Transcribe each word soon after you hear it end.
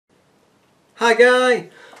Hi guy,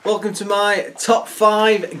 welcome to my top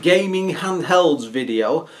 5 gaming handhelds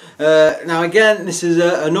video. Now again, this is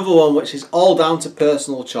another one which is all down to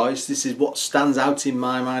personal choice. This is what stands out in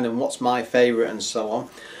my mind and what's my favourite and so on.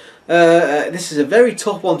 This is a very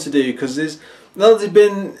tough one to do because there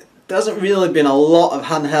hasn't really been a lot of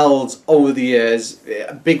handhelds over the years,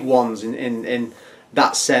 big ones in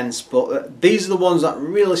that sense, but these are the ones that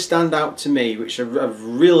really stand out to me, which I've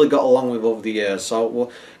really got along with over the years. So we're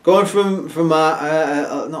going from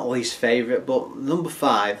my not least favourite, but number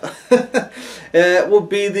 5 would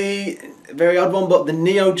be the very odd one, but the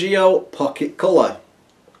Neo Geo Pocket Color.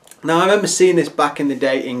 Now I remember seeing this back in the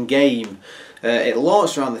day in game. It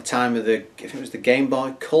launched around the time of I think it was the Game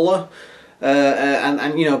Boy Color,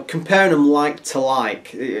 and you know, comparing them like to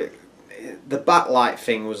like, the backlight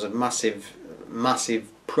thing was a massive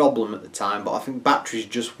problem at the time, but I think batteries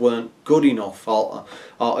just weren't good enough or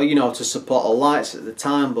you know, to support the lights at the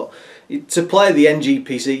time. But to play the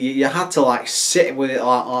NGPC, you had to like sit with it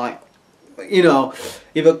like you know,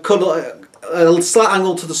 either could a slight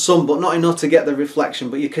angle to the sun but not enough to get the reflection,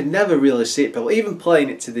 but you could never really see it. People even playing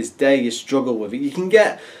it to this day, you struggle with it. You can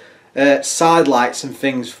get side lights and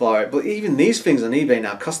things for it, but even these things on eBay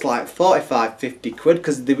now cost like 45–50 quid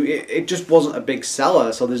because it just wasn't a big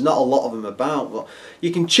seller, so there's not a lot of them about. But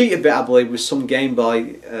you can cheat a bit, I believe, with some Game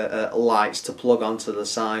Boy lights to plug onto the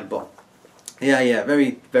side. But yeah,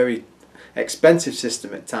 very expensive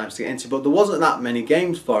system at times to get into, but there wasn't that many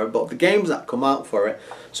games for it. But the games that come out for it,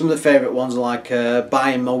 some of the favourite ones are like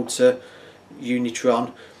Biomotor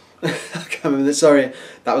Unitron. I can't remember. Sorry,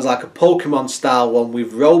 that was like a Pokemon style one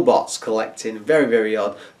with robots collecting. Very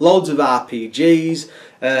odd. Loads of RPGs.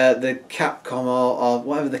 The Capcom or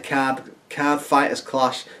whatever, the Card Fighters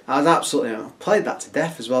Clash. I was absolutely, I played that to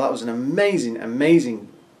death as well. That was an amazing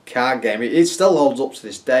card game. It still holds up to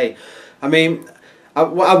this day. I mean, I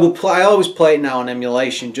always play it now on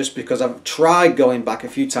emulation just because I've tried going back a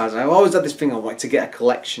few times. I've always had this thing I want to get a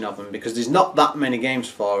collection of them because there's not that many games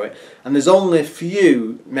for it, and there's only a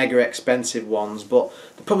few mega expensive ones. But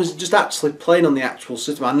the problem is just actually playing on the actual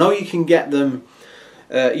system. I know you can get them,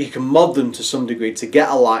 you can mod them to some degree to get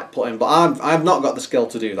a light put in, but I've not got the skill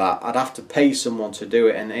to do that. I'd have to pay someone to do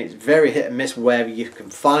it, and it's very hit and miss where you can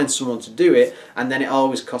find someone to do it, and then it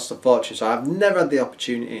always costs a fortune. So I've never had the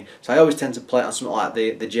opportunity. So I always tend to play it on something like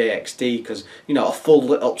the JXD because, you know, a full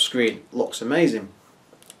lit up screen looks amazing.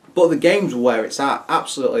 But the games where it's at,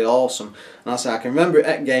 absolutely awesome. And I can remember it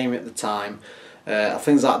at game at the time.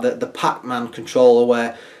 Things like the Pac-Man controller,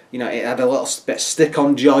 where, you know, it had a little bit of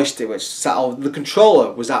stick-on joystick which sat over. The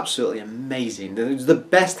controller was absolutely amazing. It was the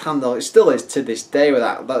best handheld. It still is to this day with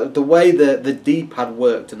that. The way the D-pad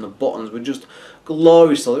worked and the buttons were just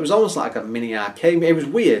glorious. So it was almost like a mini arcade. It was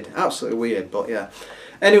weird, absolutely weird. But yeah.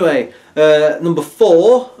 Anyway, number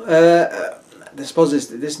 4. I suppose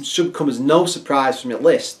this should come as no surprise from your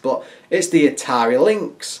list, but it's the Atari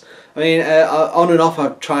Lynx. I mean, on and off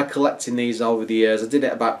I've tried collecting these over the years. I did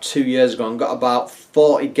it about 2 years ago and got about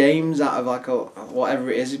 40 games out of like whatever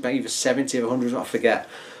it is, either 70 or 100, I forget.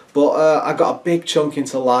 But I got a big chunk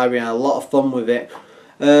into the library and had a lot of fun with it.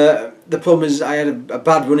 The problem is I had a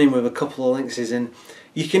bad run-in with a couple of Lynxes, and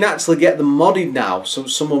you can actually get them modded now, so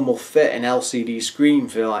someone will fit an LCD screen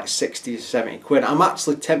for like 60–70 quid. I'm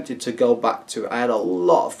actually tempted to go back to it. I had a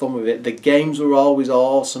lot of fun with it. The games were always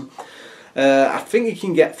awesome. I think you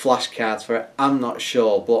can get flashcards for it, I'm not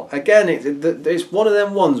sure, but again, it's one of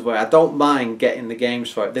them ones where I don't mind getting the games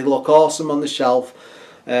for it. They look awesome on the shelf.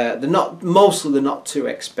 They're not too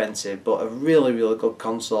expensive, but a really good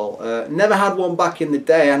console. Never had one back in the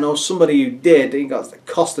day. I know somebody who did. It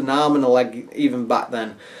cost an arm and a leg even back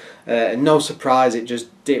then. No surprise,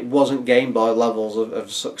 it wasn't Game Boy levels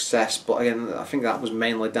of success, but again, I think that was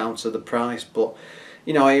mainly down to the price. But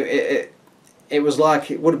you know, it was like,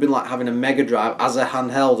 it would have been like having a Mega Drive as a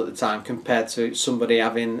handheld at the time compared to somebody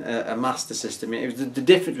having a Master System. It was the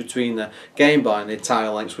difference between the Game Boy and the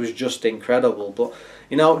Atari Lynx was just incredible. But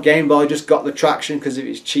you know, Game Boy just got the traction because of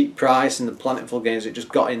its cheap price and the plentiful games. It just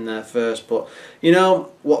got in there first. But you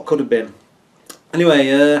know, what could have been.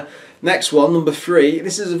 Anyway, next one, number 3.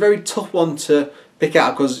 This is a very tough one to pick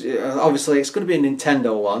out because obviously it's going to be a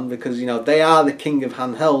Nintendo one because, you know, they are the king of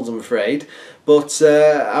handhelds, I'm afraid. But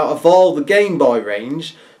out of all the Game Boy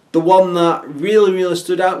range, the one that really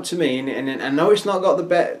stood out to me, and I know it's not got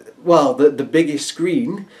the biggest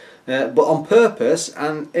screen, but on purpose,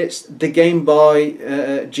 and it's the Game Boy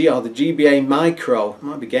the GBA Micro. It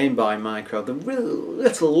might be Game Boy Micro, the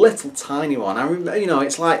little tiny one. I remember, you know,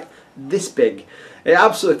 it's like this big. It's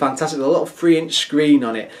absolutely fantastic. A little 3-inch screen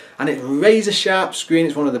on it, and it's razor sharp screen.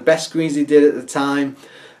 It's one of the best screens they did at the time.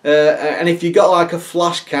 And if you got like a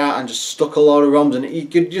flash card and just stuck a load of ROMs in it, you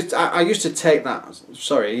could just. I used to take that.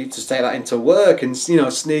 Sorry, I used to take that into work and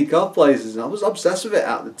sneak off places. And I was obsessed with it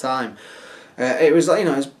at the time. It was like,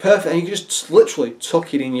 it was perfect, and you could just literally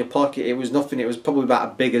tuck it in your pocket. It was nothing. It was probably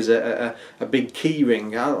about as big as a big key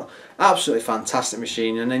ring. Absolutely fantastic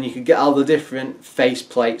machine. And then you could get all the different face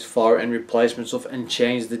plates for it and replacement stuff and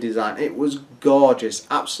change the design. It was gorgeous,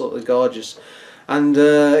 absolutely gorgeous. And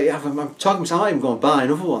yeah, I'm talking myself. I'm not even going to buy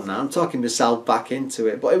another one now. I'm talking myself back into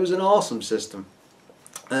it. But it was an awesome system.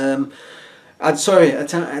 I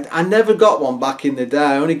never got one back in the day.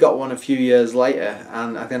 I only got one a few years later,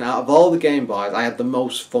 and again, out of all the Game Boys, I had the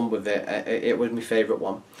most fun with it. It was my favourite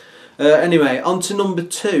one. Anyway, on to number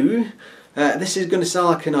 2. This is going to sound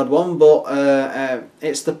like an odd one, but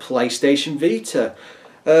it's the PlayStation Vita.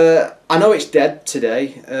 I know it's dead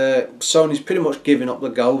today. Sony's pretty much given up the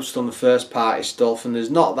ghost on the first party stuff, and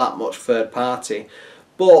there's not that much third party.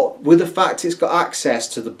 But with the fact it's got access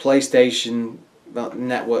to the PlayStation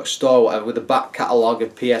Network store, whatever, with the back catalogue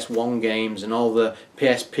of PS1 games and all the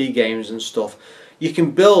PSP games and stuff, you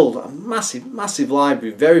can build a massive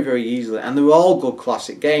library very easily, and they're all good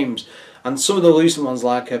classic games. And some of the recent ones,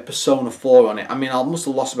 like Persona 4 on it, I mean, I must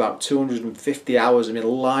have lost about 250 hours of my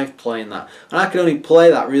life playing that. And I can only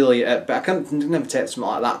play that really, but I can't never take something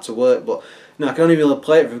like that to work, but I can only really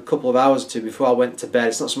play it for a couple of hours or two before I went to bed.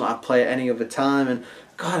 It's not something I play at any other time, and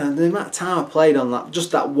God, the amount of time I played on that,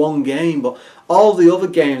 just that one game. But all the other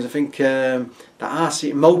games, I think, the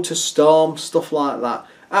RC, Motor Storm, stuff like that,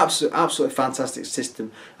 absolutely fantastic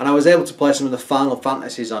system. And I was able to play some of the Final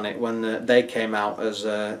Fantasies on it when they came out as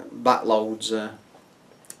backloads.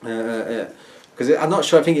 Because I'm not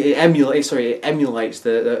sure, I think it emulates the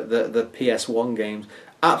PS1 games.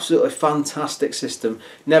 Absolutely fantastic system.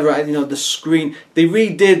 Never, the screen. They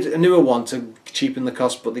redid a newer one to cheapen the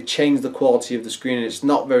cost, but they changed the quality of the screen, and it's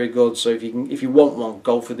not very good. So if you want one,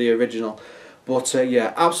 go for the original. But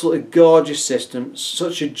yeah, absolutely gorgeous system.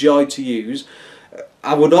 Such a joy to use.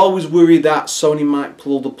 I would always worry that Sony might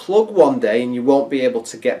pull the plug one day, and you won't be able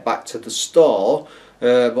to get back to the store.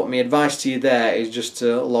 But my advice to you there is just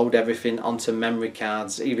to load everything onto memory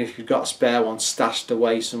cards, even if you've got a spare one stashed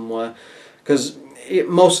away somewhere, because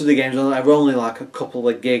most of the games are only like a couple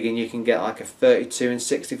of gig, and you can get like a 32 and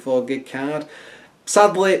 64 gig card.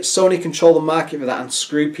 Sadly, Sony control the market for that and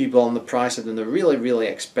screw people on the price of them. They're really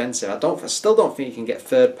expensive. I still don't think you can get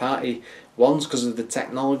third party ones because of the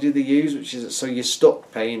technology they use, which is, so you're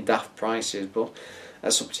stuck paying daft prices. But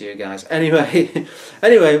that's up to you guys. Anyway,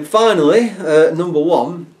 finally, number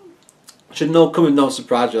 1 should come with no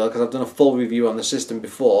surprise really, because I've done a full review on the system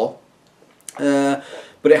before. But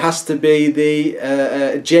it has to be the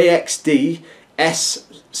JXD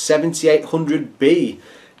S7800B.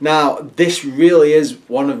 Now, this really is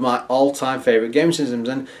one of my all-time favourite game systems,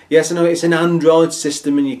 and yes, I know it's an Android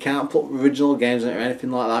system and you can't put original games on it or anything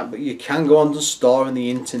like that, but you can go on the store and the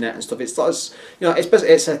internet and stuff. It's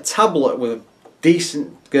a tablet with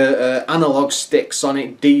decent analog sticks on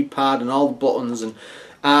it, D-pad and all the buttons, and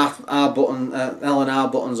L and R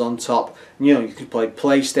buttons on top. You can play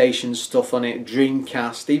PlayStation stuff on it,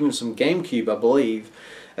 Dreamcast, even some GameCube, I believe,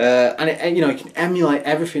 and you can emulate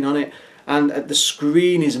everything on it. And the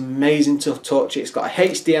screen is amazing to touch. It's got a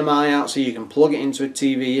HDMI out, so you can plug it into a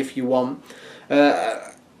TV if you want.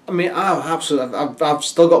 I mean, I've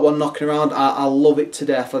still got one knocking around. I love it to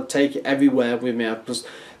death. I'd take it everywhere with me.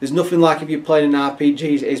 There's nothing like if you're playing an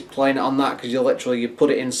RPG, is playing it on that, because you put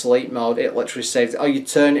it in sleep mode, it literally saves it. Or you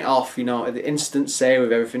turn it off, the instant save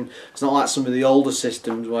with everything. It's not like some of the older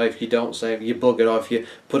systems where if you don't save, you bug it, or if you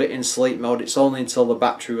put it in sleep mode, it's only until the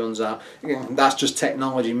battery runs out. That's just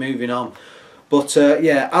technology moving on. But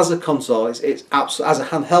yeah, as a console, as a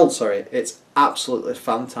handheld, sorry, it's absolutely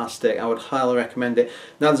fantastic. I would highly recommend it.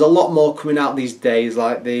 Now, there's a lot more coming out these days,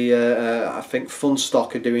 like the I think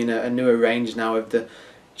Funstock are doing a newer range now of the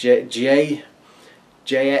JXs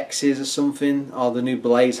or something, or the new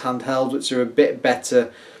Blaze handhelds, which are a bit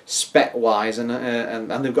better spec wise, and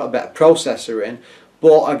they've got a better processor in.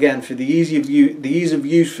 But again, for the ease of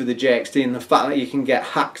use for the JXD, and the fact that you can get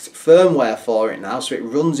hacked firmware for it now, so it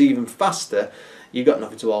runs even faster, you've got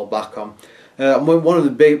nothing to hold back on. One of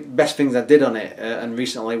the best things I did on it and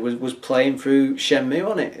recently was playing through Shenmue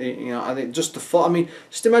on it. I think just the thought. I mean,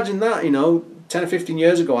 just imagine that. 10 or 15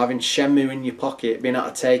 years ago, having Shenmue in your pocket, being able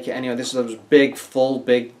to take it anyway. This was big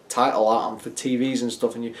title art on for TVs and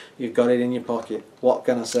stuff, and you've got it in your pocket. What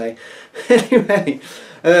can I say? Anyway,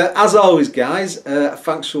 as always, guys,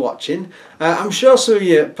 thanks for watching. I'm sure some of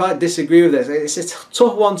you might disagree with this. It's a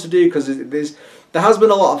tough one to do because there has been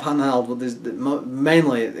a lot of handheld, but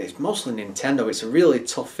it's mostly Nintendo. It's a really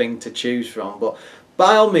tough thing to choose from. But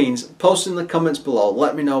by all means, post in the comments below,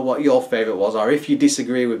 let me know what your favourite was, or if you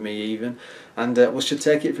disagree with me even, and we should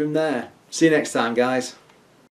take it from there. See you next time, guys.